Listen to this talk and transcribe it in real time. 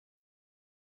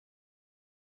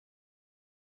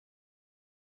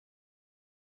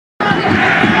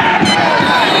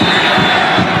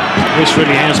This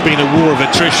really has been a war of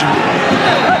attrition.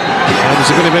 And there's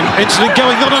a bit of an incident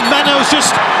going on, and Mano's just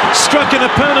struck an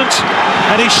opponent,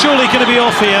 and he's surely going to be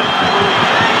off here.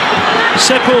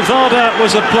 Sepulveda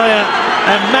was a player,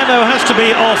 and Mano has to be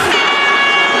off.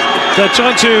 They're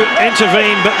trying to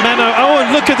intervene, but Mano... Oh, and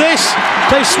look at this!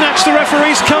 They've snatched the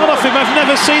referee's card off him. I've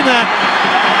never seen that.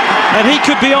 And he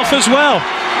could be off as well.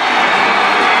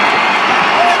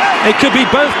 It could be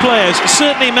both players,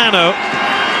 certainly Mano.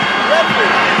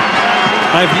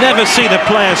 I've never seen a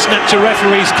player snatch a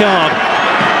referee's card.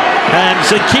 And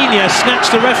Hakimin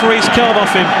snatched the referee's card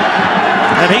off him.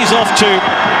 And he's off to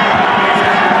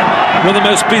one of the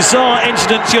most bizarre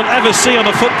incidents you'll ever see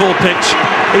on a football pitch.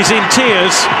 He's in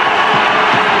tears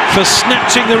for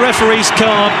snatching the referee's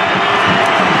card.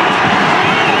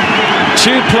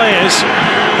 Two players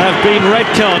have been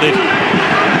red carded.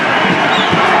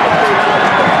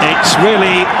 It's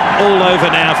really all over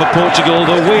now for Portugal.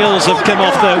 The wheels have come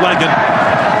off their wagon.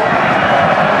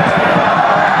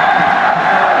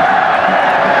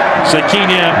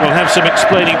 Hakimin will have some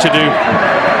explaining to do.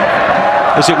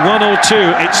 Is it one or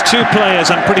two? It's two players,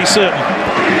 I'm pretty certain.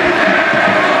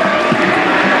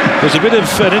 There's a bit of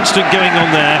an incident going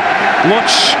on there.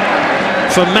 Watch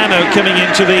for Mano coming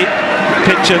into the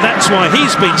picture. That's why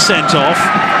he's been sent off.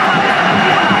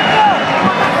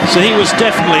 So he was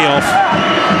definitely off.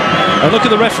 And look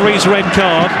at the referee's red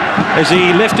card as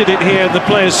he lifted it here. The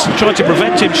players tried to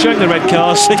prevent him showing the red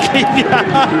card. He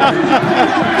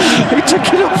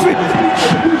took it off him.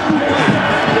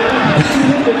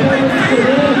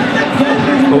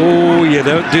 Oh, you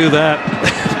don't do that.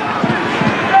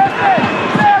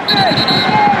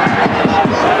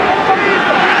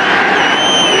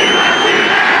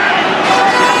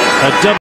 A double